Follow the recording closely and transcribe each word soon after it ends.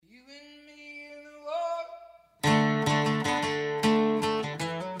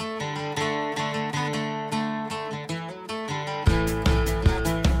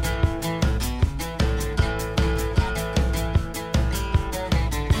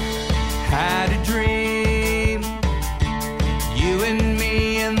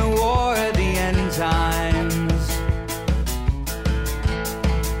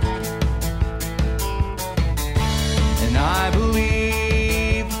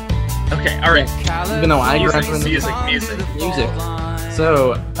Okay, all right. Even though I graduated Music.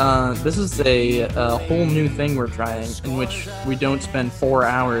 So, this is a whole new thing we're trying, in which we don't spend 4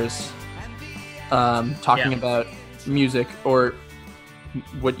 hours talking about music or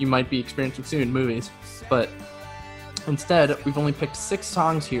what you might be experiencing soon, movies. But instead, we've only picked 6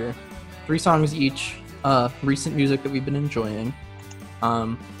 songs here, 3 songs each, recent music that we've been enjoying,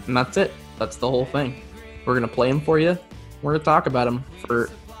 and that's it. That's the whole thing. We're gonna play them for you. We're gonna talk about them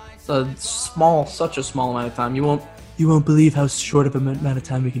for such a small amount of time. You won't believe how short of amount of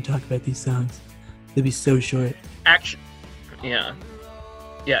time we can talk about these songs. They'll be so short. Yeah,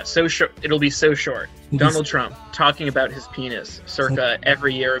 so short. It'll be so short. Donald Trump talking about his penis circa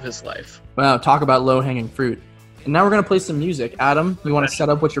every year of his life. Wow, talk about low-hanging fruit. And now we're gonna play some music. Adam, you want to set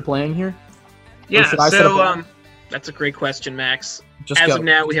up what you're playing here? Yeah, so that's a great question, Max. As of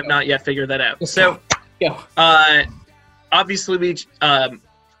now, we have not yet figured that out. Go. Obviously, we'll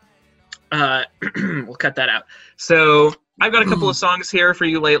cut that out. So I've got a couple of songs here for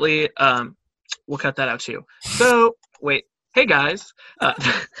you lately. We'll cut that out too. So wait, hey guys.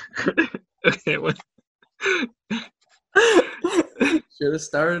 Okay, what? Should have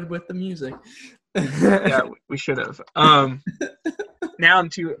started with the music. Yeah, we should have. Now I'm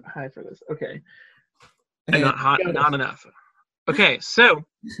too high for this. Okay, I'm not hot. Not enough. Okay, so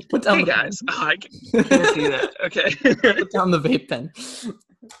hey guys, I can't do that. Okay, put down the vape pen.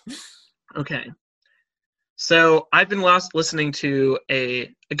 Okay, so I've been listening to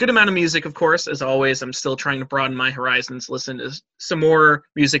a good amount of music, of course. As always, I'm still trying to broaden my horizons, listen to some more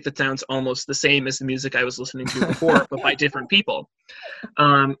music that sounds almost the same as the music I was listening to before, but by different people.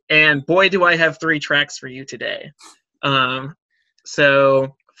 And boy, do I have 3 tracks for you today.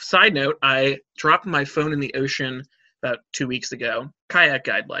 So, side note, I dropped my phone in the ocean about 2 weeks ago, kayak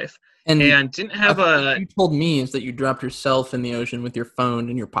guide life, and didn't have you told me is that you dropped yourself in the ocean with your phone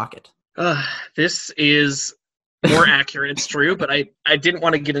in your pocket. This is more accurate, it's true, but I didn't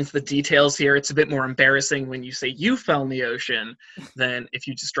want to get into the details here. It's a bit more embarrassing when you say you fell in the ocean than if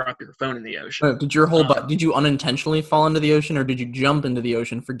you just drop your phone in the ocean. Did you unintentionally fall into the ocean, or did you jump into the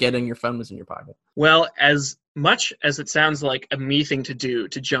ocean forgetting your phone was in your pocket? Well, as much as it sounds like a me thing to do,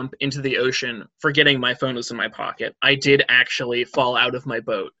 to jump into the ocean forgetting my phone was in my pocket, I did actually fall out of my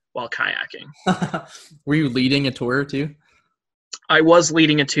boat while kayaking. Were you leading a tour too? I was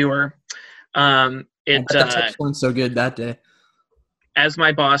leading a tour. The tips weren't so good that day. As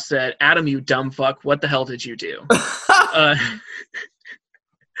my boss said, Adam, you dumb fuck, what the hell did you do?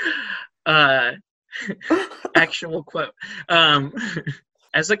 Actual quote.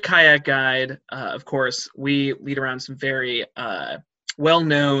 As a kayak guide, of course, we lead around some very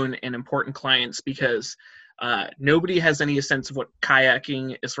well-known and important clients because nobody has any sense of what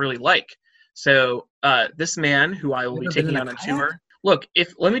kayaking is really like. So this man, who I will be taking on a tour, look,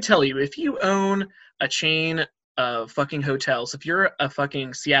 let me tell you, if you own a chain of fucking hotels, if you're a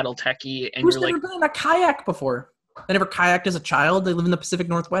fucking Seattle techie and Who's never been in a kayak before? They never kayaked as a child. They live in the Pacific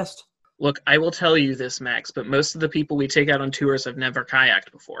Northwest. Look, I will tell you this, Max, but most of the people we take out on tours have never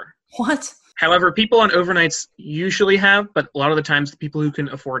kayaked before. What? However, people on overnights usually have, but a lot of the times the people who can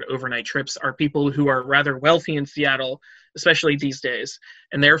afford overnight trips are people who are rather wealthy in Seattle, especially these days,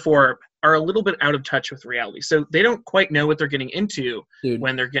 and therefore are a little bit out of touch with reality. So they don't quite know what they're getting into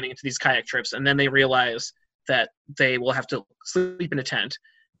when they're getting into these kayak trips, and then they realize that they will have to sleep in a tent,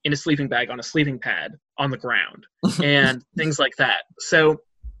 in a sleeping bag, on a sleeping pad, on the ground, and things like that. So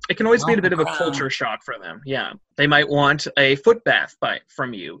it can always be a bit of a culture shock for them. Yeah, they might want a foot bath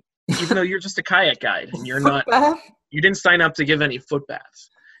from you, even though you're just a kayak guide and you're not. You didn't sign up to give any foot baths.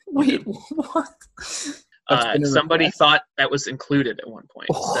 Wait, what? Somebody thought that was included at one point.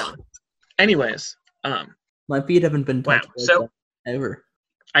 So, anyways, my feet haven't been touched ever.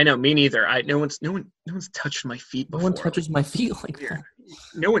 I know, me neither. No one's touched my feet before. No one touches my feet like that.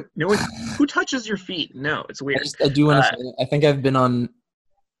 No one. Who touches your feet? No, it's weird. I do want to say, I think I've been on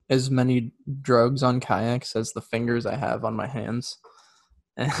as many drugs on kayaks as the fingers I have on my hands.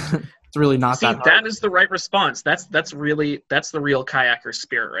 It's really not that hard. That is the right response. That's the real kayaker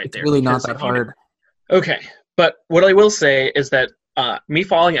spirit right there. It's really not that hard. Okay, but what I will say is that me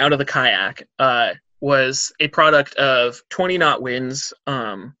falling out of the kayak was a product of 20-knot winds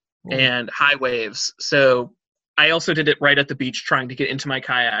and high waves. So I also did it right at the beach trying to get into my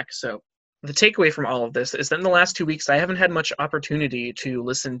kayak. So the takeaway from all of this is that in the last 2 weeks, I haven't had much opportunity to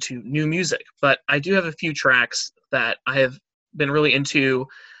listen to new music, but I do have a few tracks that I have been really into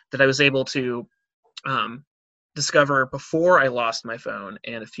that I was able to discover before I lost my phone,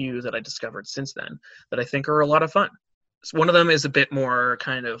 and a few that I discovered since then that I think are a lot of fun. So one of them is a bit more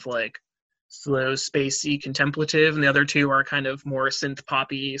kind of like slow, spacey, contemplative, and the other two are kind of more synth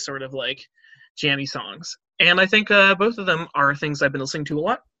poppy, sort of like jammy songs. And I think both of them are things I've been listening to a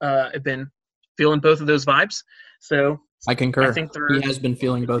lot. I've been feeling both of those vibes. So I concur. I think he has been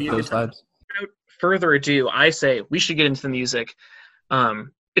feeling both those vibes. Without further ado, I say we should get into the music.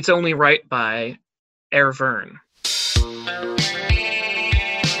 It's Only Right by Arverne.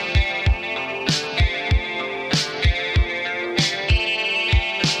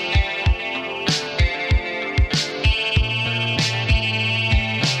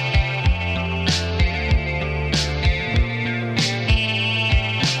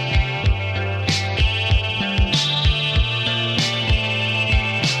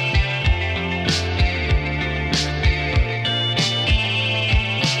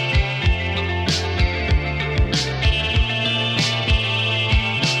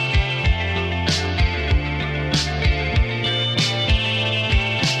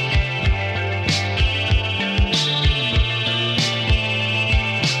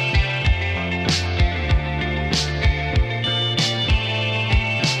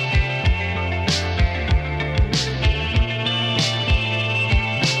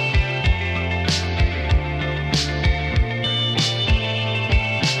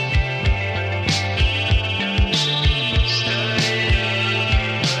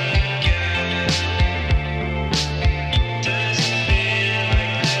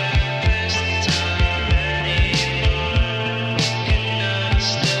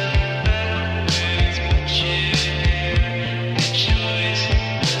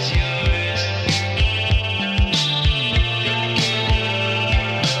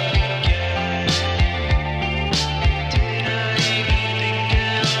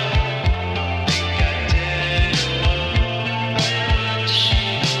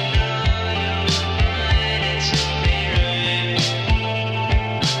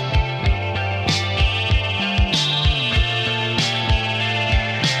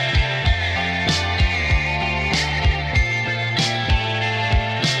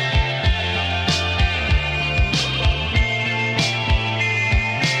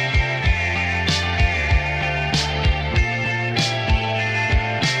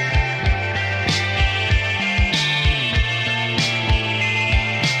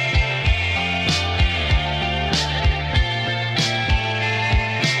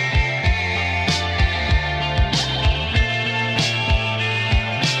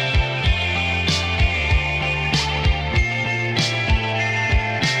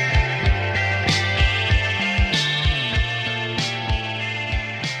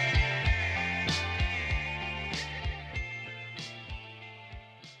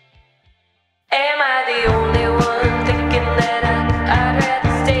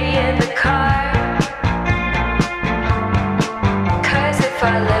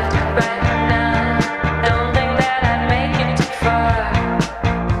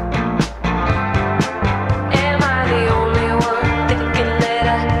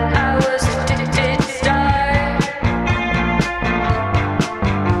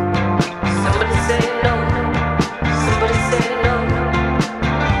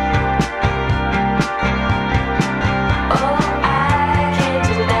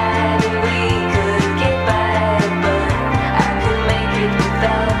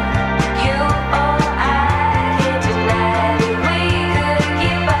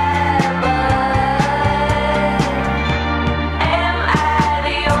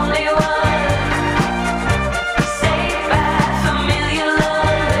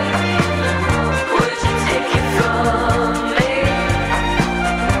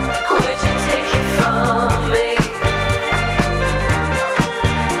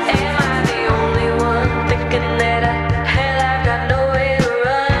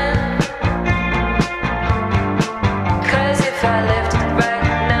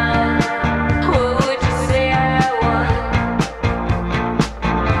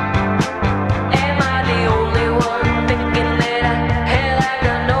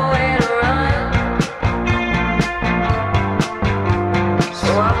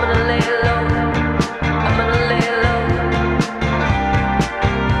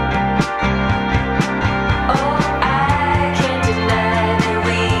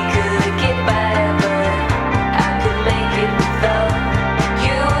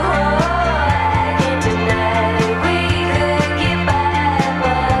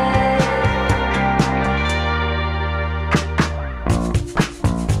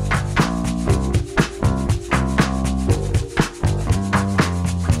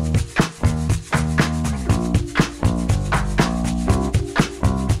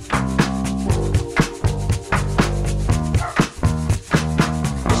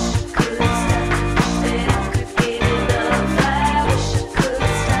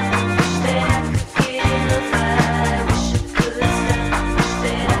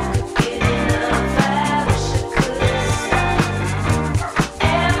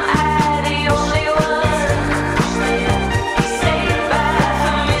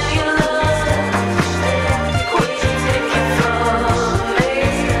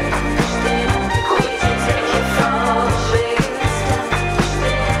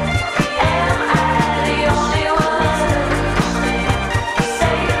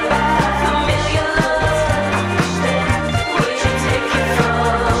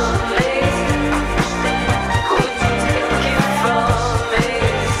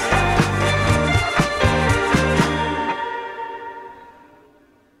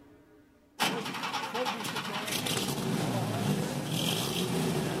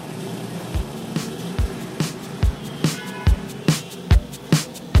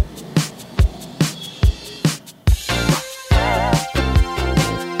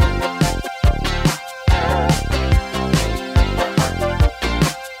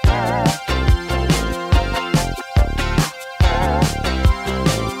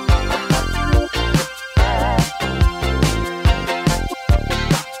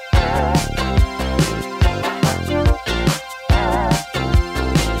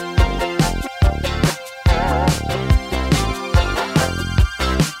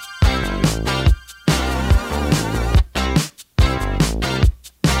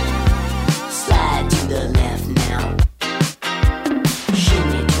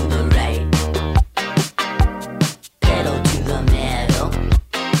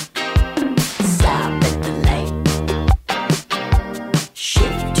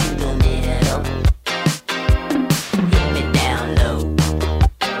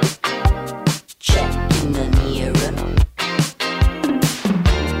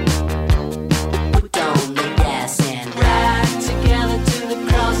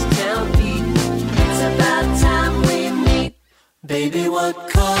 Baby, what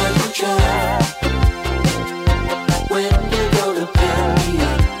car you drive? When you gonna pick me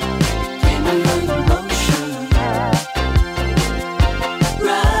up? Give me your emotion.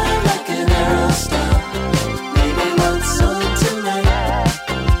 Ride like an Aerostar. Baby, what's on tonight?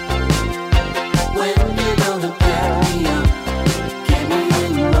 When you gonna pick me up? Give me your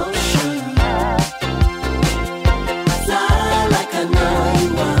emotion. Fly like I know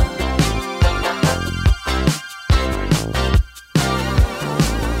you are.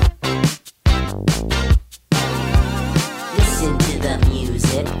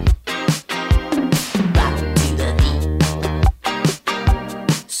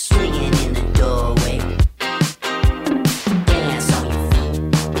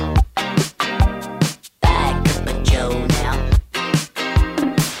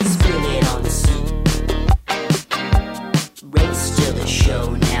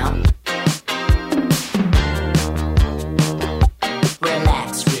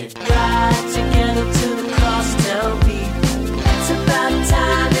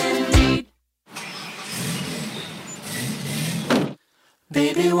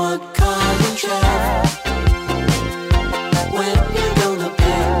 Baby, what car you drive? When you gonna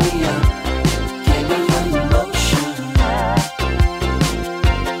pick me up? Give me your emotion.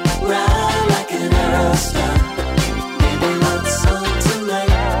 Ride like an Aerostar. Baby, what's on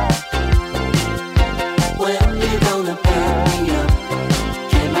tonight? When you gonna pick me up?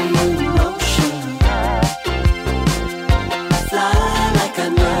 Give me your emotion. Fly like I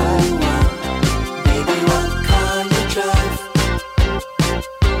know you are. Baby, what car you drive?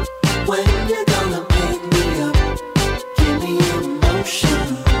 When you gonna pick me up? Give me your emotion.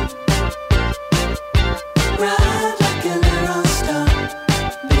 Ride like an Aerostar.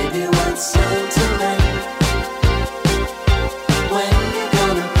 Baby, what's on tonight? When you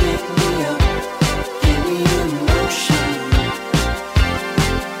gonna pick me up? Give me your emotion.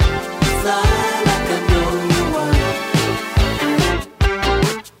 Fly like I know you are.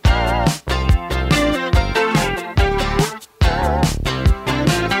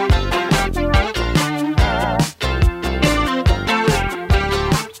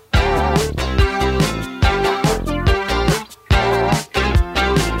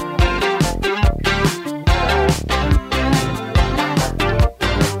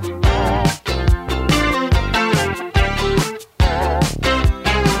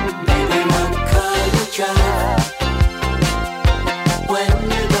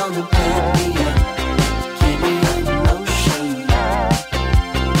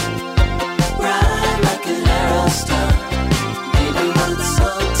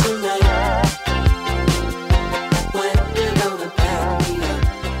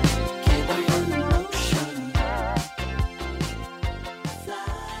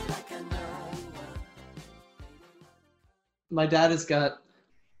 My dad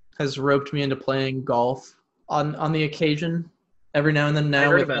has roped me into playing golf on the occasion every now and then. I Now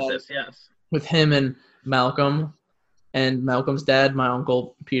heard with, about this, yes. with him and Malcolm and Malcolm's dad, my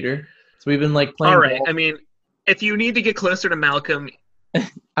uncle Peter. So we've been like playing All right. golf. I mean, if you need to get closer to Malcolm,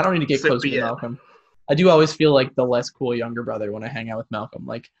 I don't need to get so closer be to it. Malcolm. I do always feel like the less cool younger brother when I hang out with Malcolm.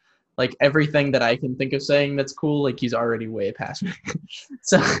 Like everything that I can think of saying that's cool, like he's already way past me.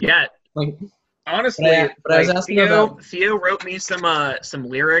 So yeah, like honestly, but I was like, asking Theo wrote me some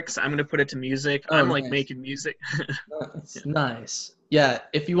lyrics. I'm gonna put it to music. Oh, I'm like nice. making music. that's nice. Yeah,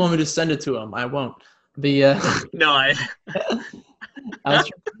 if you want me to send it to him, I won't. The No, I was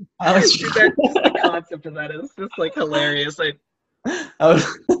I was, Dude, the concept of that is just like hilarious. I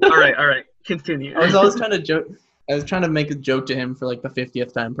was, All right, continue. I was always trying to joke. I was trying to make a joke to him for like the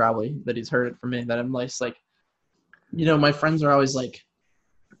 50th time probably that he's heard it from me. That I'm like, my friends are always like,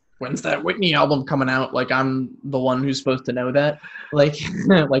 "When's that Whitney album coming out?" Like I'm the one who's supposed to know that. Like,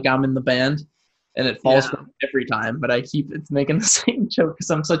 like I'm in the band, and it falls for me every time. But it's making the same joke because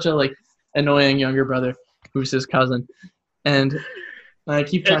I'm such a like annoying younger brother who's his cousin, and I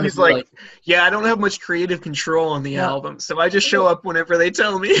keep trying And he's to be like, yeah, I don't have much creative control on the album, so I just show up whenever they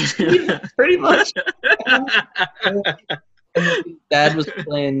tell me. pretty much. And his dad was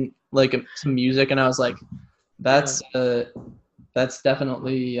playing like some music, and I was like, "That's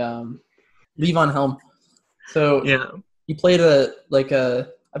definitely Levon Helm." So Yeah. he played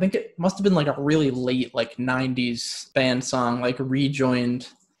I think it must have been like a really late like '90s band song, like rejoined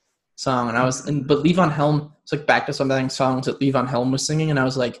song, and but Levon Helm, it's like Back to Something songs that Levon Helm was singing, and I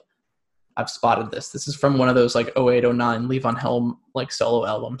was like, I've spotted this. This is from one of those like 08, 09 Levon Helm like solo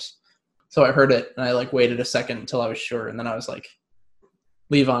albums. So I heard it and I like waited a second until I was sure, and then I was like,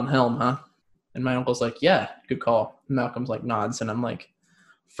 Levon Helm, huh? And my uncle's like, yeah, good call. And Malcolm's like nods, and I'm like,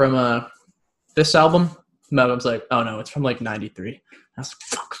 from this album? Malcolm's like, oh no, it's from like '93. I was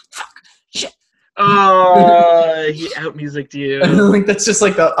like, fuck, shit. Oh, he out musicked you. Like that's just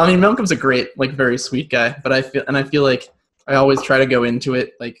like Malcolm's a great, like very sweet guy, but I feel like I always try to go into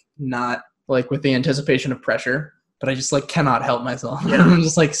it like not like with the anticipation of pressure, but I just like cannot help myself. Yeah. I'm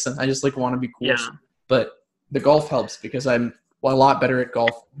just like I just like want to be cool. Yeah. But the golf helps because I'm a lot better at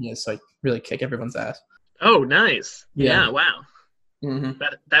golf. Yes, like really kick everyone's ass. Oh, nice. Yeah. Yeah, wow. Mm-hmm.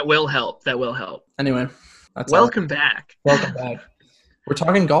 That will help. That will help. Anyway, that's Welcome back. Welcome back. We're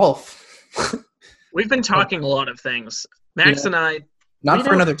talking golf. We've been talking a lot of things. Max and I. Not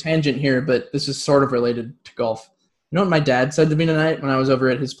for another tangent here, but this is sort of related to golf. You know what my dad said to me tonight when I was over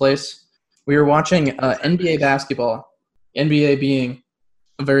at his place? We were watching NBA basketball. NBA being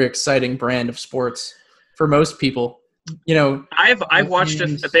a very exciting brand of sports for most people. You know, I've watched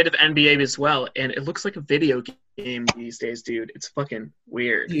a bit of NBA as well, and it looks like a video game these days, dude. It's fucking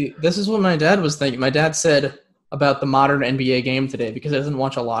weird. This is what my dad was thinking. My dad said about the modern NBA game today because he doesn't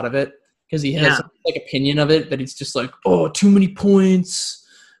watch a lot of it because he has like opinion of it that he's just like, oh, too many points.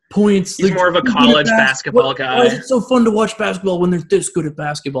 He's like, more of a college basketball guy. Why is it so fun to watch basketball when they're this good at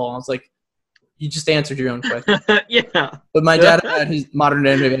basketball? I was like, you just answered your own question. Yeah. But my dad had his modern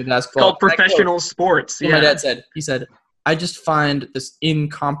NBA basketball. It's called professional sports. Yeah. My dad said, I just find this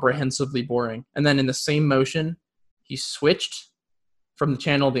incomprehensibly boring. And then in the same motion, he switched from the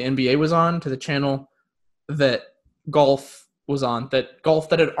channel the NBA was on to the channel that golf was on, that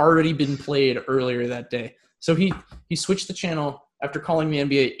had already been played earlier that day. So he switched the channel after calling the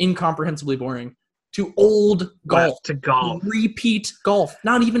NBA incomprehensibly boring to old golf. To golf. Repeat golf.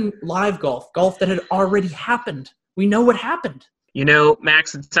 Not even live golf. Golf that had already happened. We know what happened. You know,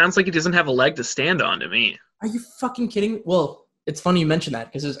 Max, it sounds like he doesn't have a leg to stand on to me. Are you fucking kidding? Well, it's funny you mention that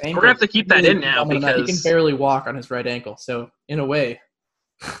because his ankle. We're going to have to keep that in now because he can barely walk on his right ankle. So, in a way,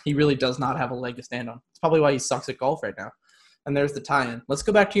 he really does not have a leg to stand on. It's probably why he sucks at golf right now. And there's the tie-in. Let's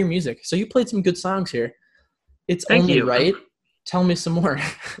go back to your music. So you played some good songs here. It's Only Right. Tell me some more.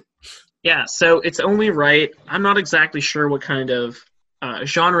 Yeah, so It's Only Right. I'm not exactly sure what kind of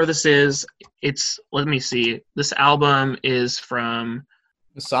genre this is. Let me see. This album is from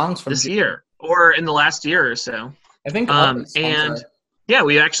the songs from this year or in the last year or so. I think. Yeah,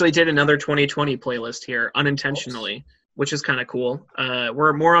 we actually did another 2020 playlist here unintentionally, which is kind of cool.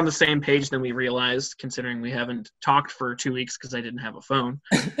 We're more on the same page than we realized, considering we haven't talked for 2 weeks because I didn't have a phone.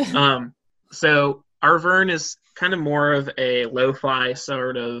 So Arverne is kind of more of a lo-fi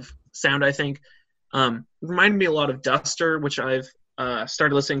sort of sound, I think. Reminded me a lot of Duster, which I've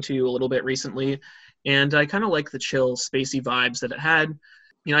started listening to a little bit recently, and I kind of like the chill, spacey vibes that it had.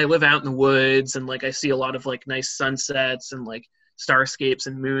 You know, I live out in the woods, and like I see a lot of like nice sunsets and like starscapes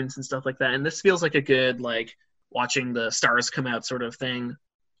and moons and stuff like that. And this feels like a good like watching the stars come out sort of thing.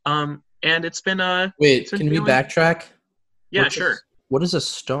 And it's been can we backtrack? Yeah, sure. What is a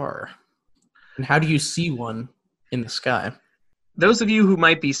star? And how do you see one in the sky? Those of you who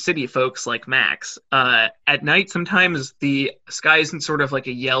might be city folks like Max, at night sometimes the sky isn't sort of like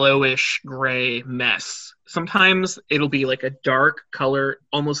a yellowish gray mess. Sometimes it'll be like a dark color,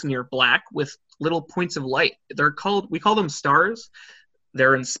 almost near black, with little points of light. We call them stars.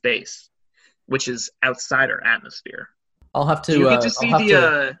 They're in space, which is outside our atmosphere. I'll have to. Do you get to see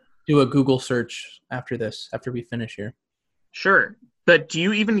do a Google search after we finish here. Sure, but do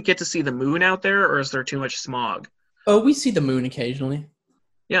you even get to see the moon out there, or is there too much smog? Oh, we see the moon occasionally.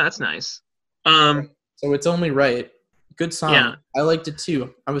 Yeah, that's nice. So It's Only Right. Good song. Yeah. I liked it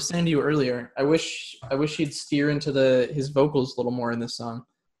too. I was saying to you earlier, I wish he'd steer into his vocals a little more in this song.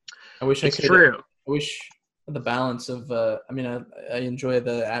 I wish It's I could. true. I wish the balance of. I enjoy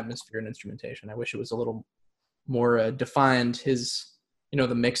the atmosphere and instrumentation. I wish it was a little more defined.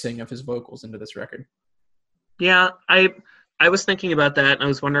 The mixing of his vocals into this record. Yeah, I was thinking about that, and I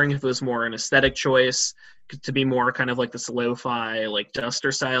was wondering if it was more an aesthetic choice to be more kind of like this lo-fi, like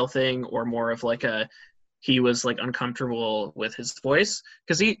Duster style thing, or more of like he was like uncomfortable with his voice,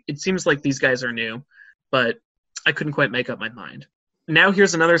 because it seems like these guys are new, but I couldn't quite make up my mind. Now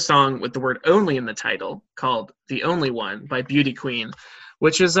here's another song with the word only in the title called The Only One by Beauty Queen,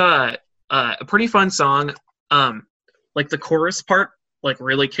 which is a pretty fun song. Like the chorus part like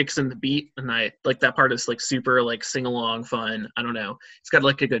really kicks in the beat, and I like that part is like super like sing along fun. I don't know. It's got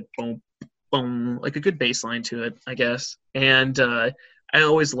like a good boom boom, like a good bass line to it, I guess. And I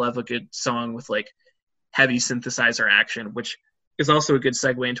always love a good song with like heavy synthesizer action, which is also a good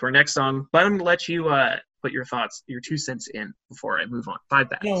segue into our next song. But I'm gonna let you put your thoughts, your 2 cents in before I move on. 5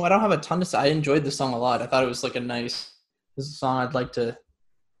 bats. I don't have a ton to say. I enjoyed the song a lot. I thought it was like this is a song I'd like to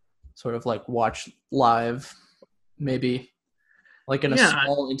sort of like watch live, maybe like in a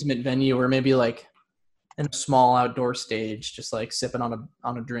small intimate venue, or maybe like in a small outdoor stage, just like sipping on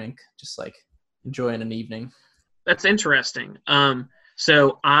a drink, just like enjoying an evening. That's interesting.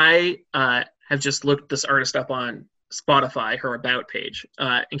 So I have just looked this artist up on Spotify, her about page,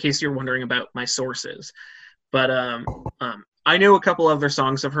 in case you're wondering about my sources. But I know a couple other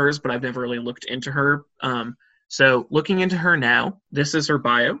songs of hers, but I've never really looked into her. So looking into her now, this is her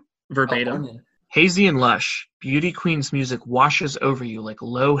bio, verbatim. Oh, hazy and lush, Beauty Queen's music washes over you like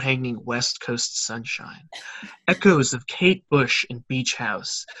low-hanging West Coast sunshine. Echoes of Kate Bush and Beach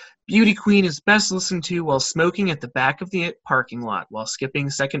House. Beauty Queen is best listened to while smoking at the back of the parking lot while skipping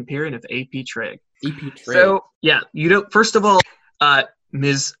second period of AP Trig. AP Trig. So, yeah, first of all,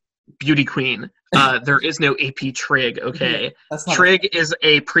 Ms. Beauty Queen, there is no AP Trig, okay? Trig is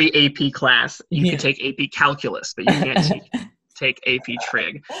a pre-AP class. You can take AP Calculus, but you can't take AP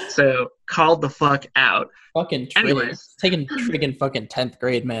Trig. So, called the fuck out. Fucking Trig. Anyways. Taking Trig in fucking 10th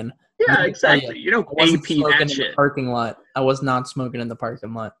grade, man. Yeah, exactly. You don't AP that shit. Parking lot. I was not smoking in the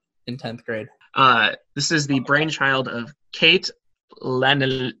parking lot in 10th grade. This is the brainchild of Kate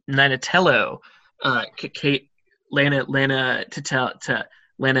Lanatello. Kate Lana.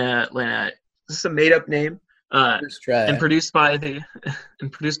 This is a made-up name. And produced by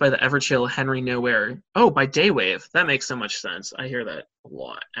the ever-chill Henry Nowhere. Oh, by Daywave. That makes so much sense. I hear that a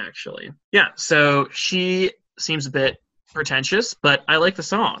lot, actually. Yeah, so she seems a bit pretentious, but I like the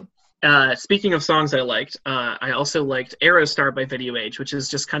song. Speaking of songs I liked, I also liked Aerostar by Video Age, which is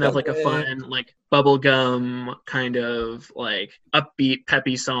just kind of like a fun, like bubblegum kind of like upbeat,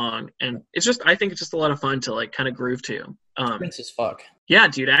 peppy song. And I think it's just a lot of fun to like kind of groove to. Prince as fuck. Yeah,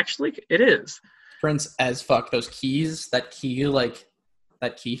 dude, actually, it is. Prince as fuck. Those keys, that key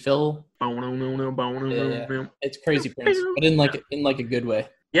fill. Yeah. It's crazy Prince, but in a good way.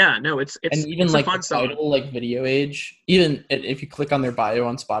 Yeah, no, it's and even it's like a fun the title, song. like Video Age. Even if you click on their bio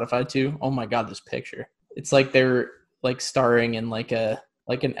on Spotify too, oh my god, this picture! It's like they're like starring in like an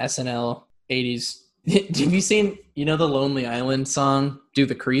SNL 80s. Have you seen the Lonely Island song "Do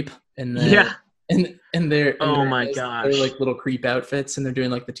the Creep"? And yeah, and they're my gosh, they're like little creep outfits, and they're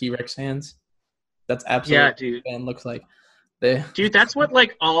doing like the T-Rex hands. That's absolutely yeah, dude. And looks like dude, that's what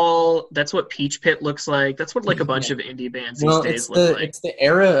Peach Pit looks like. That's what like a bunch of indie bands these days look like. It's the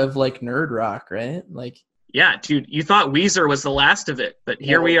era of like nerd rock, right? Like, yeah, dude, you thought Weezer was the last of it, but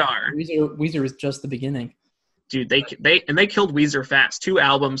here we are. Weezer was just the beginning. Dude, they killed Weezer fast. 2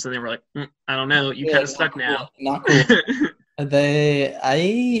 albums, and they were like, I don't know, you kind of stuck now. Not cool.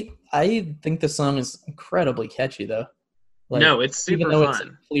 I think the song is incredibly catchy though. Like, no, it's super even though fun. It's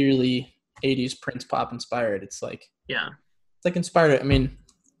like clearly 80s Prince pop inspired. It's like It's like inspired. I mean,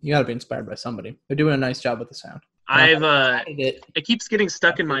 you got to be inspired by somebody. They're doing a nice job with the sound. It keeps getting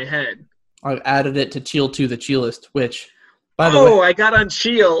stuck in my head. I've added it to Chill to the Chillest, which, by the way, I got on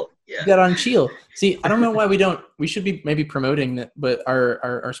Chill. Yeah. You got on Chill. See, I don't know why we don't. We should be maybe promoting that, but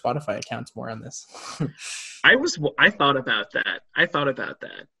our Spotify account's more on this. I thought about that.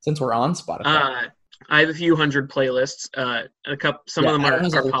 Since we're on Spotify. I have a few hundred playlists. Some of them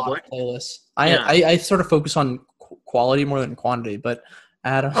are public. Playlists. I sort of focus on quality more than quantity, but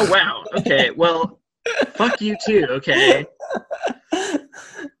Adam. Oh wow. Okay. Well, fuck you too. Okay.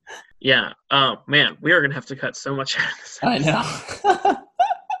 Yeah. Oh man, we are gonna have to cut so much out of this episode.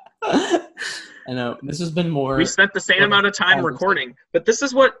 I know. This has been more. We spent the same amount of time recording, but this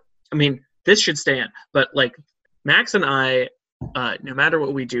is what I mean. This should stand. But like Max and I no matter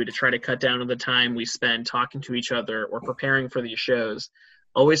what we do to try to cut down on the time we spend talking to each other or preparing for these shows,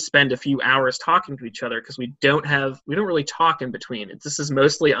 always spend a few hours talking to each other, because we don't really talk in between. This is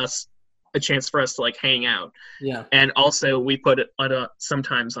mostly a chance for us to like hang out. Yeah. And also we put it on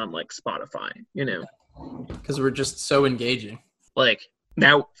sometimes on like Spotify, because we're just so engaging. Like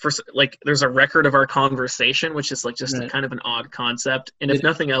now there's a record of our conversation, which is like just a kind of an odd concept. And if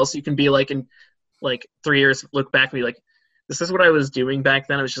nothing else, you can be like, in like 3 years, look back and be like, this is what I was doing back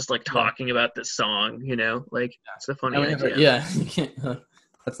then. I was just like talking about this song, like it's a funny idea. Yeah.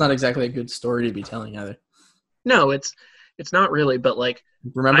 That's not exactly a good story to be telling either. No, it's not really, but like,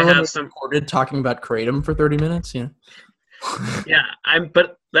 remember when we recorded talking about Kratom for 30 minutes? Yeah. Yeah, I'm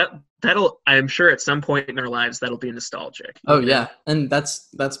sure at some point in our lives that'll be nostalgic. Oh yeah, and that's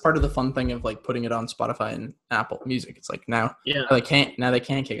part of the fun thing of like putting it on Spotify and Apple Music. It's like now they can't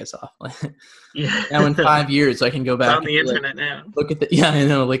kick us off. Yeah. Now in 5 years I can go back. It's on the internet now. Look at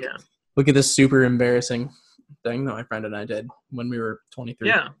look at this super embarrassing thing that my friend and I did when we were 23.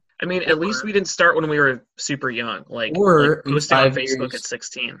 Yeah. I mean, at least we didn't start when we were super young, like posting on Facebook at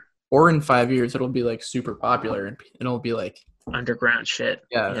 16. Or in 5 years, it'll be like super popular and it'll be like underground shit.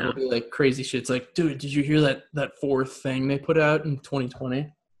 Yeah, it'll be like crazy shit. It's like, dude, did you hear that fourth thing they put out in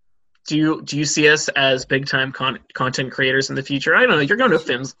 2020? Do you see us as big time content creators in the future? I don't know. You're going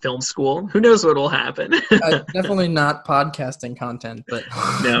to film school. Who knows what will happen? Definitely not podcasting content, but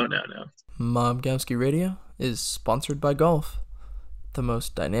no. Mobgowski Radio is sponsored by golf, the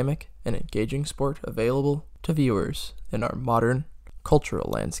most dynamic and engaging sport available to viewers in our modern cultural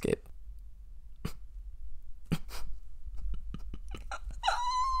landscape.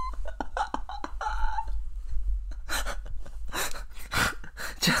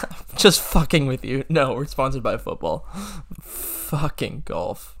 Just fucking with you. No, we're sponsored by football. Fucking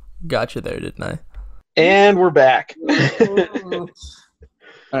golf. Got you there, didn't I? And we're back.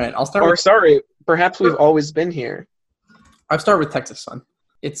 All right, I'll start. Sorry, perhaps we've always been here. I'll start with Texas Sun.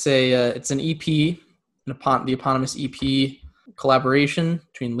 It's an EP, the eponymous EP collaboration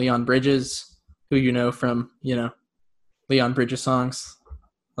between Leon Bridges, who you know from Leon Bridges songs.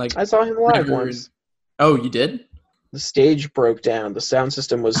 Like I saw him live once. Oh, you did? The stage broke down. The sound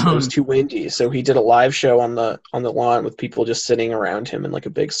system was too windy, so he did a live show on the lawn with people just sitting around him in like a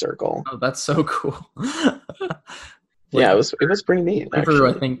big circle. Oh, that's so cool. Yeah, it was pretty neat. River,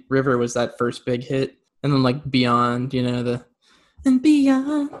 I think River was that first big hit, and then like Beyond, and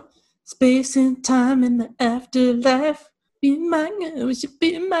beyond space and time in the afterlife. Be my girl, should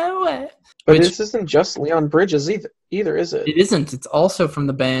be my wife. But this isn't just Leon Bridges either, is it? It isn't. It's also from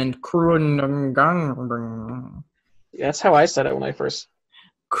the band Khruangbin. That's how I said it when I first.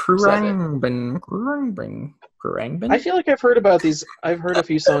 Khruangbin. I feel like I've heard about these. I've heard a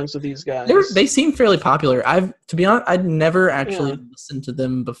few songs of these guys. They seem fairly popular. To be honest, I'd never actually listened to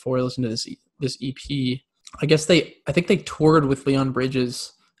them before I listened to this EP. I think they toured with Leon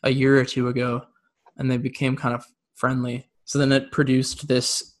Bridges a year or two ago, and they became kind of friendly. So then it produced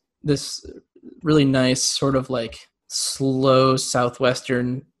this really nice sort of like slow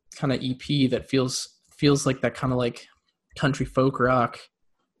southwestern kind of EP that feels like that kind of like country folk rock,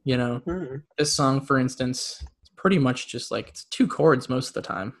 This song, for instance, it's pretty much just like it's two chords most of the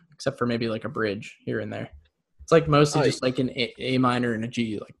time, except for maybe like a bridge here and there. It's like mostly just like an A minor and a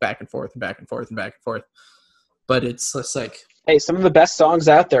G, like back and forth and back and forth and back and forth. But it's just like, hey, some of the best songs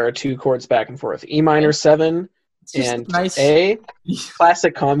out there are two chords back and forth. E minor 7 and nice. A,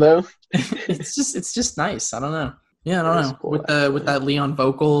 classic combo. It's just nice. I don't know. Yeah, I don't know. Cool. With that Leon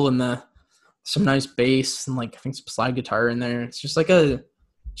vocal and some nice bass and like I think some slide guitar in there. It's just like a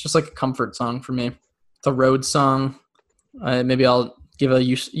comfort song for me. It's a road song. Maybe I'll give a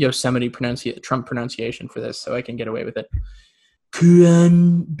Yosemite Trump pronunciation for this so I can get away with it.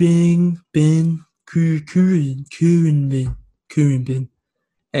 Khruangbin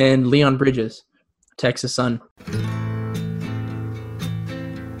and Leon Bridges, Texas Sun.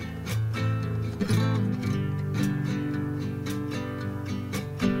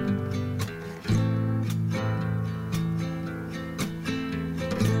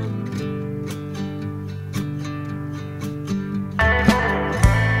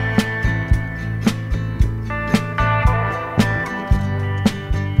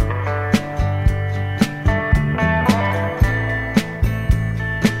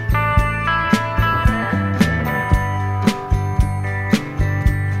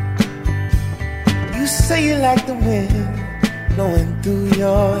 Like the wind blowing through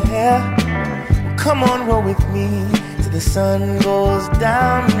your hair. Well, come on, roll with me till the sun goes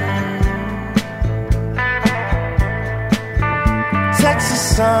down.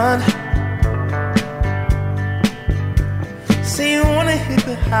 Texas sun, Say you wanna hit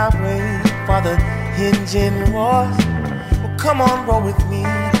the highway while the engine roars. Well, come on, roll with me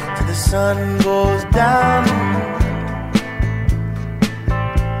till the sun goes down.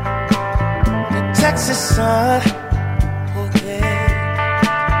 The Texas sun, oh yeah.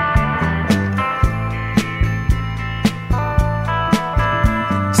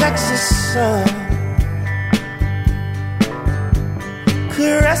 Texas sun,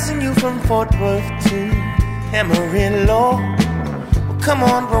 caressing you from Fort Worth to Amarillo. Well, come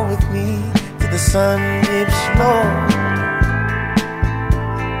on, roll with me till the sun dips low.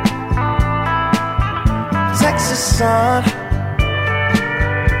 Texas sun,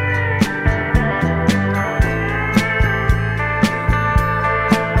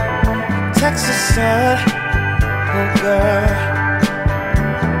 Texas sun, oh girl.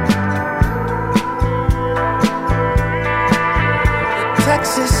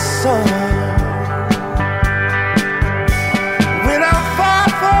 Texas sun. When I'm far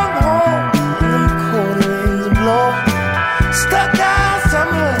from home and the cold winds blow, stuck out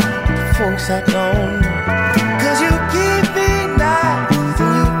somewhere, the folks I don't know. 'Cause you keep me nice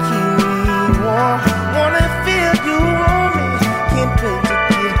and you keep me warm. Wanna feel you on me, can't wait to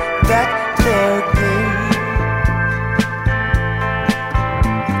get back there again.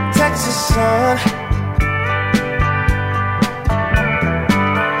 Texas sun.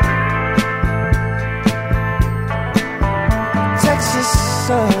 Texas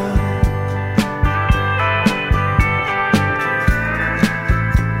sun.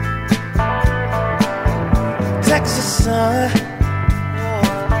 Texas sun.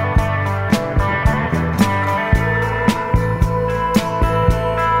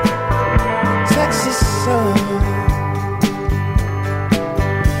 Texas sun.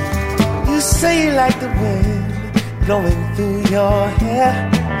 You say you like the wind blowing through your hair.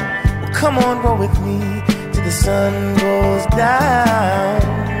 Well, come on, roll with me till the sun goes down.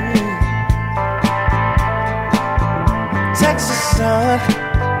 Texas sun.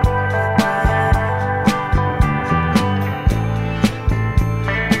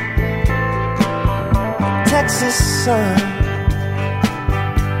 Texas sun.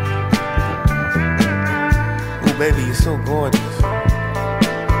 Oh baby, you're so gorgeous.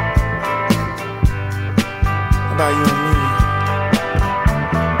 How about you and me?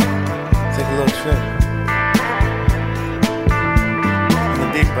 Take a little trip.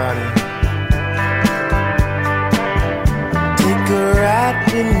 Big body. Take a ride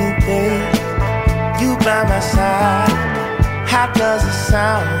with me, babe. You by my side. How does it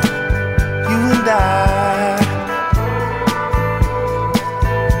sound? You and I.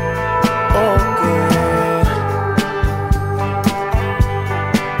 Oh, girl.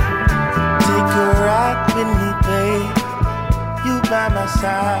 Take a ride with me, babe. You by my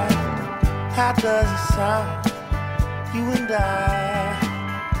side. How does it sound? You and I.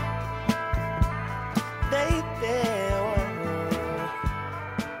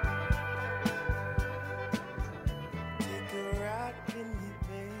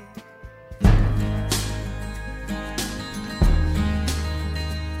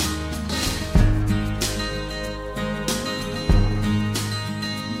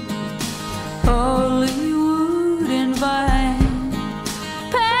 Hollywood and Vine,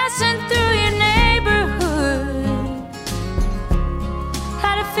 passing through your neighborhood.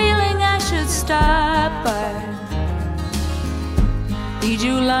 Had a feeling I should stop by. Read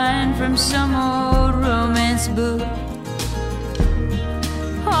you a line from some old romance book.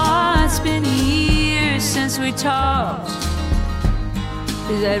 Oh, it's been years since we talked.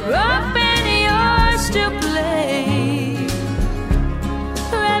 Does that rock band of yours still play?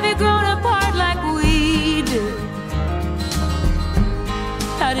 Or have you grown apart like we did?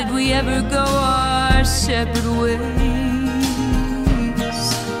 How did we ever go our separate ways?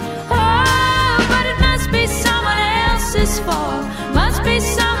 Oh, but it must be someone else's fault. Must be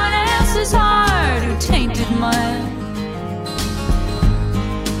someone else's heart who tainted mine.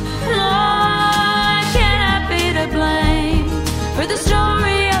 No, I cannot be to blame for the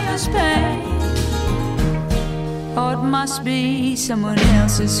story of this pain. Oh, it must be someone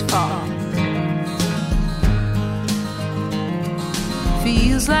else's fault.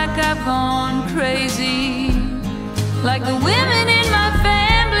 Feels like I've gone crazy, like the women in my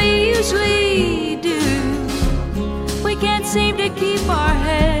family usually do. We can't seem to keep our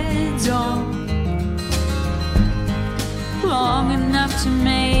heads on long enough to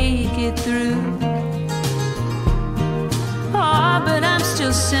make it through. Oh, but I'm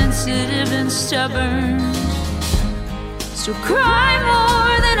still sensitive and stubborn. Still cry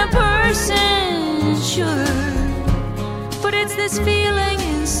more than a person should. But it's this feeling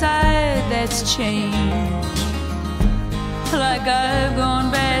inside that's changed. like I've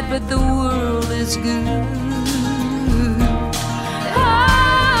gone bad, but the world is good.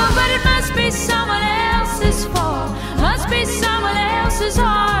 Oh, but it must be someone else's fault, must be someone else's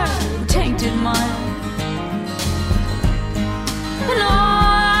heart who tainted mine. No,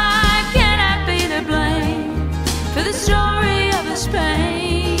 I cannot be to blame for the story of his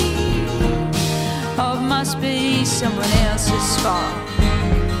pain. Oh, it must be someone else's fault.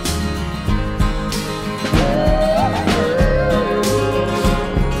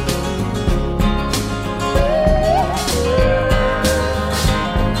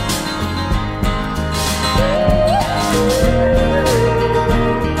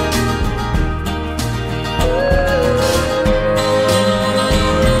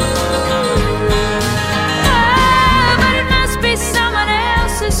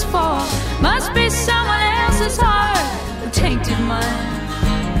 Must be someone else's heart who tainted mine.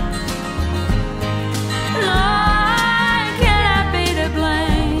 No, I cannot be to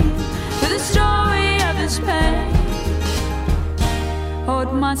blame for the story of his pain. Oh,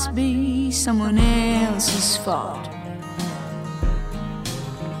 it must be someone else's fault.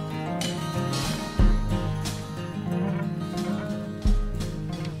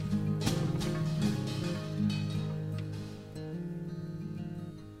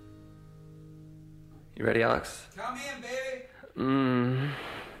 You ready, Alex? Come in, baby.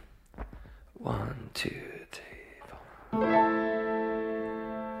 1, 2, 3, 4.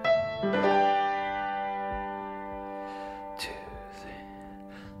 2,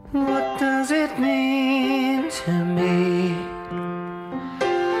 3. What does it mean to me?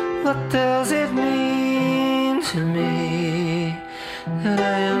 What does it mean to me that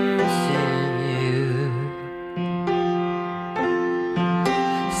I am missing you?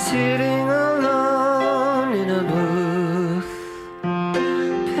 Sitting alone in a booth,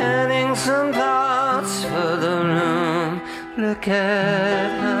 penning some thoughts for the room. Look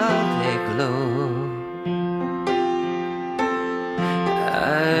at how they glow.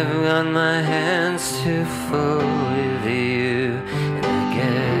 I've got my hands too full with you, and I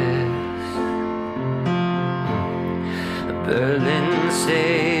guess Berlin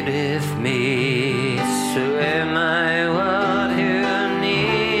stayed with me. So am I what you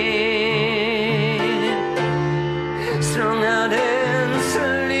need? Strung out and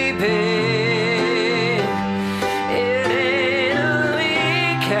sleeping. It ain't a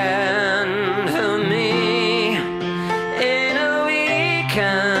weekend for me. Ain't a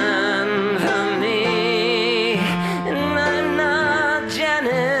weekend for me. And I'm not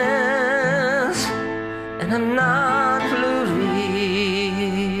Janice, and I'm not Lou Reed.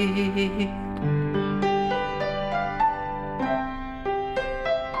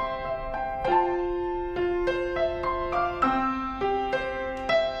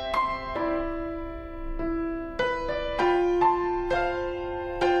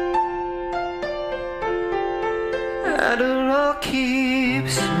 Adderall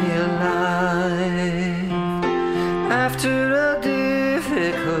keeps me alive. After a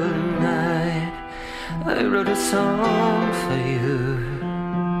difficult night, I wrote a song for you.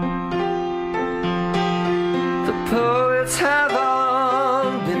 The poets have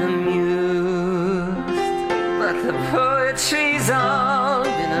all been amused, but the poetry's all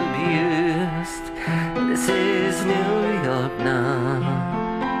been abused. This is New York now.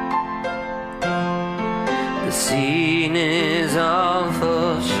 The scene is all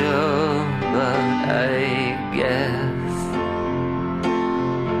for show, but I guess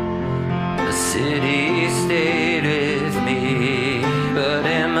the city stayed with me. But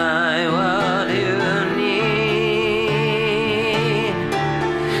am I what you need?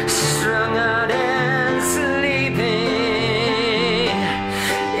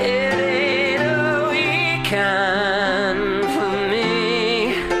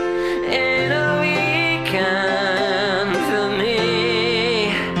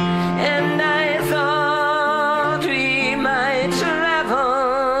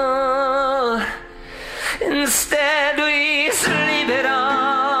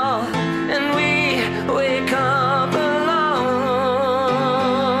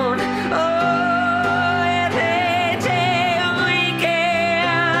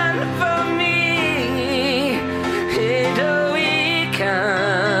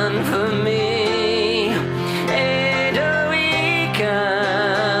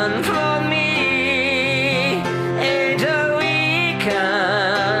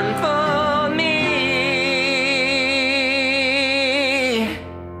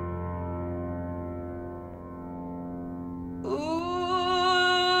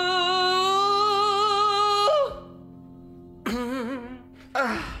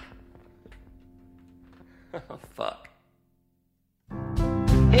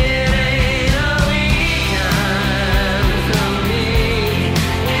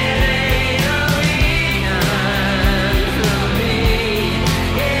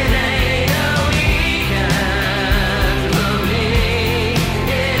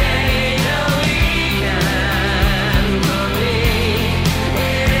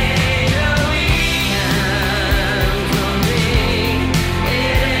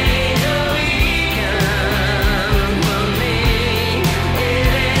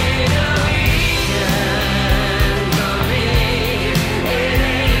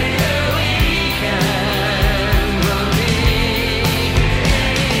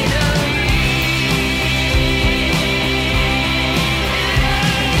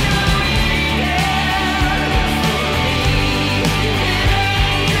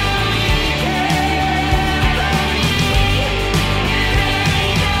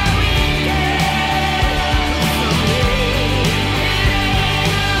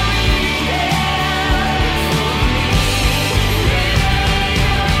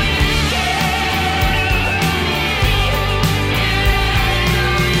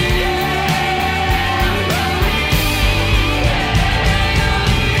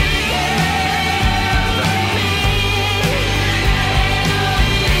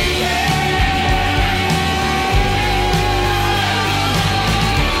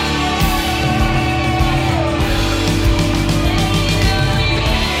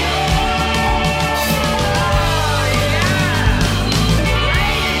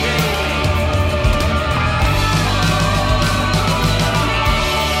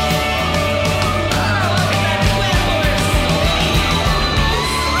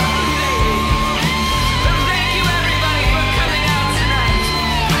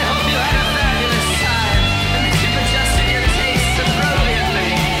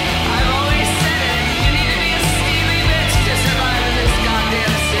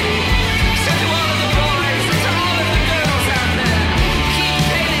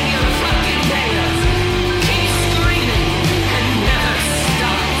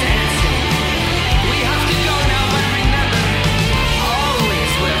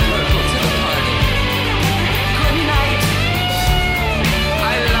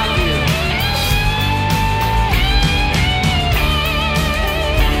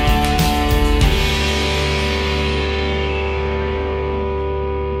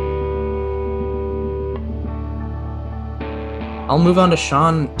 I'll move on to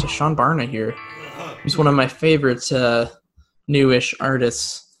Seán Barna here. He's one of my favorite newish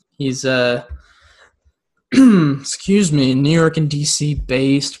artists. He's excuse me, New York and DC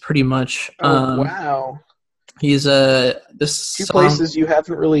based, pretty much. Wow. He's this Two song, places you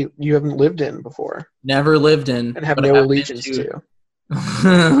haven't lived in before never lived in and have but no have been allegiance to.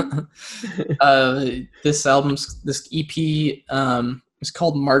 This EP is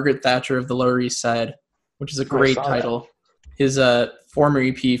called Margaret Thatcher of the Lower East Side, which is a great saw title. His former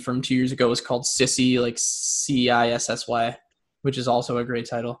EP from 2 years ago was called Sissy, like Cissy, which is also a great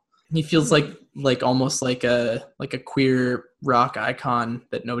title. He feels like almost like a queer rock icon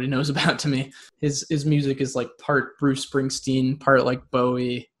that nobody knows about to me. His music is like part Bruce Springsteen, part like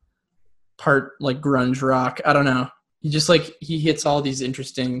Bowie, part like grunge rock. I don't know. He hits all these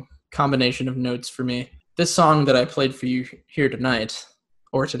interesting combination of notes for me. This song that I played for you here tonight,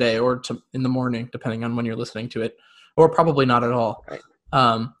 or today, or in the morning, depending on when you're listening to it, or probably not at all.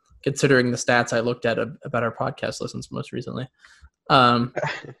 Right. Considering the stats I looked at about our podcast listens most recently.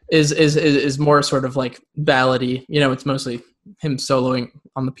 Is more sort of like ballady. It's mostly him soloing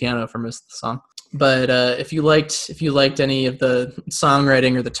on the piano for most of the song. But if you liked any of the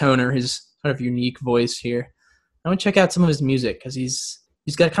songwriting or the tone or his kind of unique voice here, I would check out some of his music because he's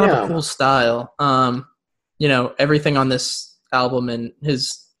got kind of a cool style. Everything on this album and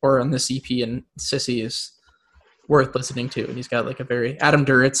on this EP and Sissy is worth listening to, and he's got like a very Adam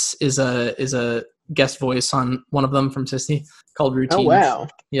Duritz is a guest voice on one of them from Sissy called Routines. Oh wow.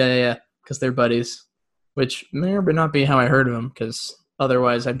 Yeah, because they're buddies, which may or may not be how I heard of him, because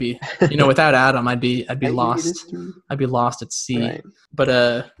otherwise I'd be without Adam I'd be lost. I'd be lost at sea. Right.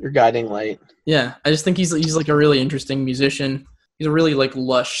 But your guiding light. Yeah, I just think he's like a really interesting musician. He's a really like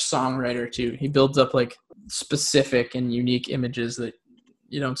lush songwriter too. He builds up like specific and unique images that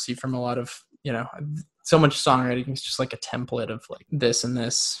you don't see from a lot of so much songwriting is just like a template of like this and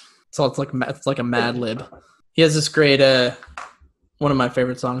this. So it's like a Mad Lib. He has this great one of my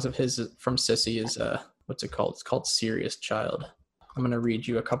favorite songs of his from Sissy is what's it called? It's called Serious Child. I'm gonna read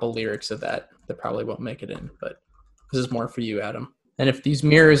you a couple lyrics of that probably won't make it in, but this is more for you, Adam. And if these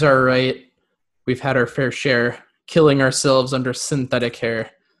mirrors are right, we've had our fair share, killing ourselves under synthetic hair.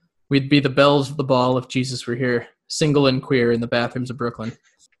 We'd be the belles of the ball if Jesus were here, single and queer in the bathrooms of Brooklyn.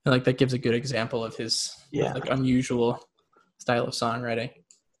 And like that gives a good example of his like unusual style of songwriting.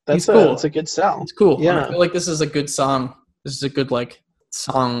 That's cool. It's a good sell. It's cool. Yeah. I feel like this is a good song. This is a good like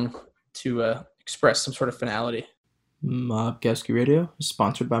song to express some sort of finality. Mobgowski Radio is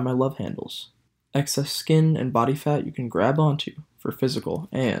sponsored by my love handles. Excess skin and body fat you can grab onto for physical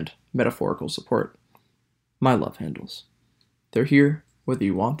and metaphorical support. My love handles. They're here whether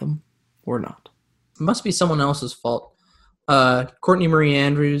you want them or not. It must be someone else's fault. Courtney Marie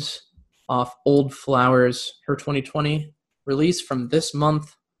Andrews off Old Flowers, her 2020 release from this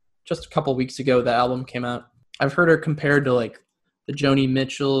month. Just a couple weeks ago, the album came out. I've heard her compared to like the Joni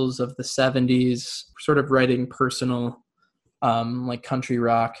Mitchells of the 70s, sort of writing personal, like country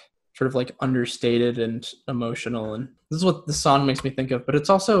rock, sort of like understated and emotional. And this is what the song makes me think of, but it's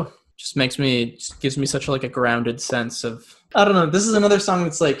also just gives me such like a grounded sense of, I don't know. This is another song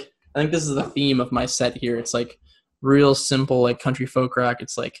that's like, I think this is the theme of my set here. It's like real simple, like country folk rock.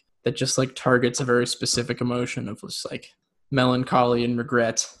 It's like that just like targets a very specific emotion of just like melancholy and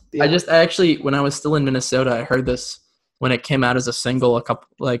regret. Yeah. I actually, when I was still in Minnesota, I heard this when it came out as a single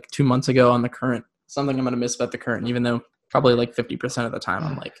 2 months ago on The Current. Something I'm going to miss about The Current, even though probably like 50% of the time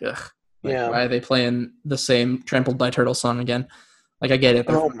I'm like, ugh. Like, why are they playing the same Trampled by Turtle song again? Like, I get it.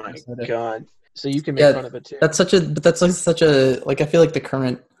 Oh my God. So you can make fun of it too. That's such a, I feel like The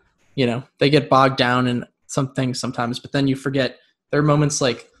Current, they get bogged down in some things sometimes, but then you forget there are moments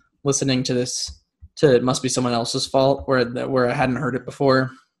like listening to this It Must Be Someone Else's Fault where I hadn't heard it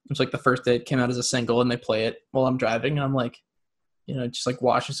before. It was like the first day it came out as a single and they play it while I'm driving and I'm like, it just like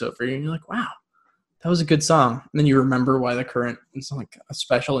washes over you and you're like, wow, that was a good song. And then you remember why The Current is like a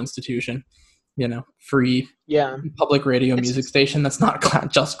special institution, free public radio music station that's not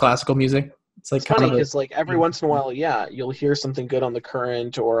just classical music. It's like funny because like every once in a while, you'll hear something good on The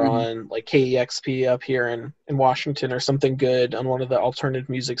Current or on like KEXP up here in Washington or something good on one of the alternative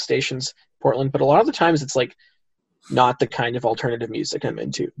music stations in Portland. But a lot of the times it's like not the kind of alternative music I'm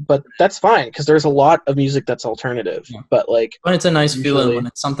into. But that's fine because there's a lot of music that's alternative. Yeah. But like when it's a nice feeling when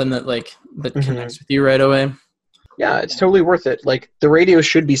it's something that like that connects with you right away. Yeah, it's totally worth it. Like the radio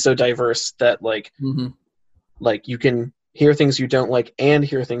should be so diverse that like like you can hear things you don't like and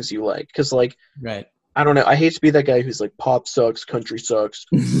hear things you like. Because like I don't know, I hate to be that guy who's like pop sucks, country sucks.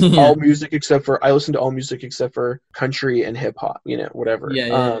 All music except for I listen to all music except for country and hip hop, whatever.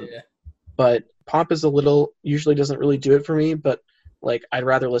 But Pop is usually doesn't really do it for me, but like I'd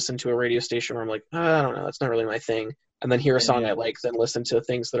rather listen to a radio station where I'm like, I don't know, that's not really my thing. And then hear a song I like, then listen to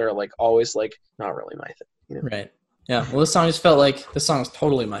things that are like always like not really my thing. You know? Right. Yeah. Well, this song just felt like this song is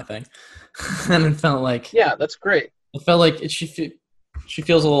totally my thing, and it felt like that's great. It felt like she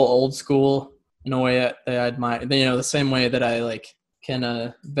feels a little old school in a way that I admire. You know, the same way that I like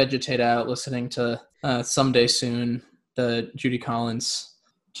can vegetate out listening to Someday Soon, the Judy Collins,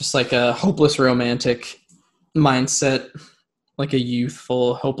 just like a hopeless romantic mindset, like a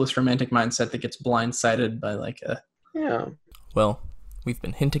youthful hopeless romantic mindset that gets blindsided by like a. Yeah. Well, we've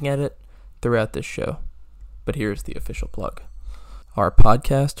been hinting at it throughout this show, but here's the official plug. Our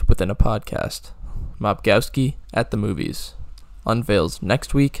podcast within a podcast, Mobgowski at the Movies, unveils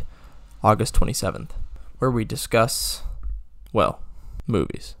next week, August 27th, where we discuss, well,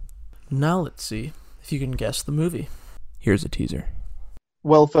 movies. Now let's see if you can guess the movie. Here's a teaser.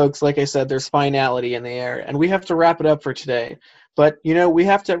 Well, folks, like I said, there's finality in the air, and we have to wrap it up for today. But, you know, we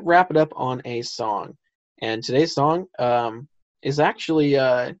have to wrap it up on a song. And today's song is actually,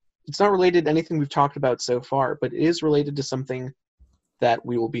 it's not related to anything we've talked about so far, but it is related to something that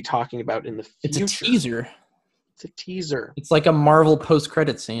we will be talking about in the future. It's a teaser. It's a teaser. It's like a Marvel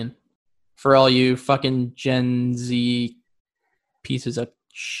post-credit scene for all you fucking Gen Z pieces of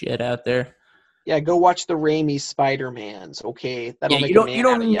shit out there. Yeah, go watch the Raimi Spider-Mans, okay? That'll make you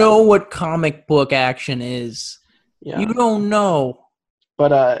don't know what comic book action is. Yeah. You don't know.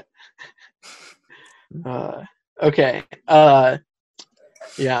 But, okay.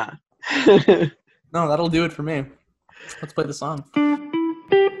 Yeah. No, that'll do it for me. Let's play the song.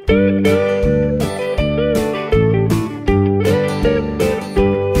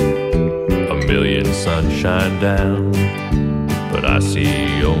 A million sunshine down, but I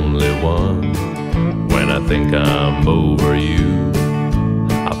see only one. When I think I'm over you,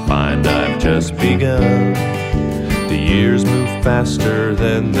 I find I've just begun. The years move faster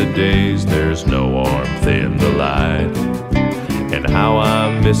than the days, there's no warmth in the light. And how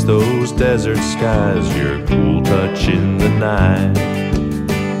I miss those desert skies, your cool touch in the night.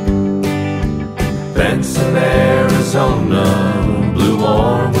 Benton, Arizona, blue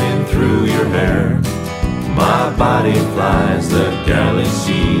warm wind through your hair. My body flies the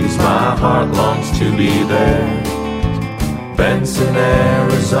galaxies, my heart longs to be there. Benton,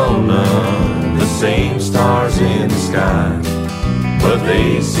 Arizona, the same stars in the sky, but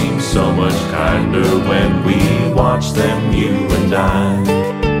they seem so much kinder when we watch them, you and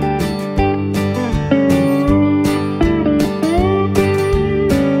I.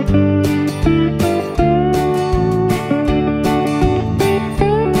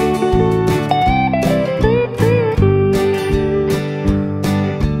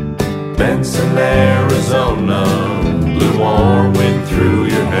 Benton, Arizona, blue warm wind through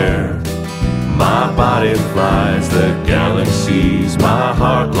your hair. My body flies the galaxies, my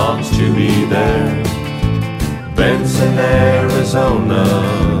heart longs to be there. Benton, Arizona,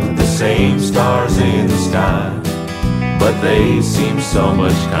 the same stars in the sky, but they seem so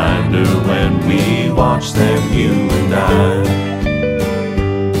much kinder when we watch them, you and I.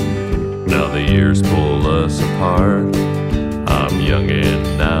 Now the years pull us apart, I'm young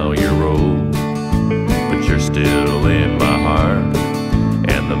and now you're old, but you're still in my heart,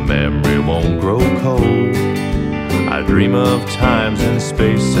 and the memory won't grow cold. I dream of times and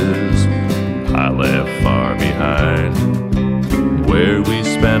spaces I left far behind, where we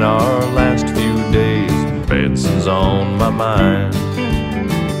spent our last few days. Benson's on my mind.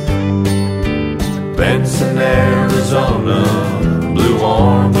 Benton, Arizona, blue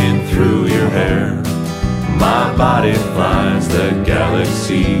warm wind through your hair. My body flies the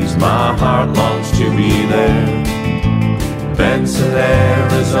galaxies, my heart longs to be there. Benton,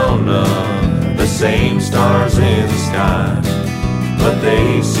 Arizona, the same stars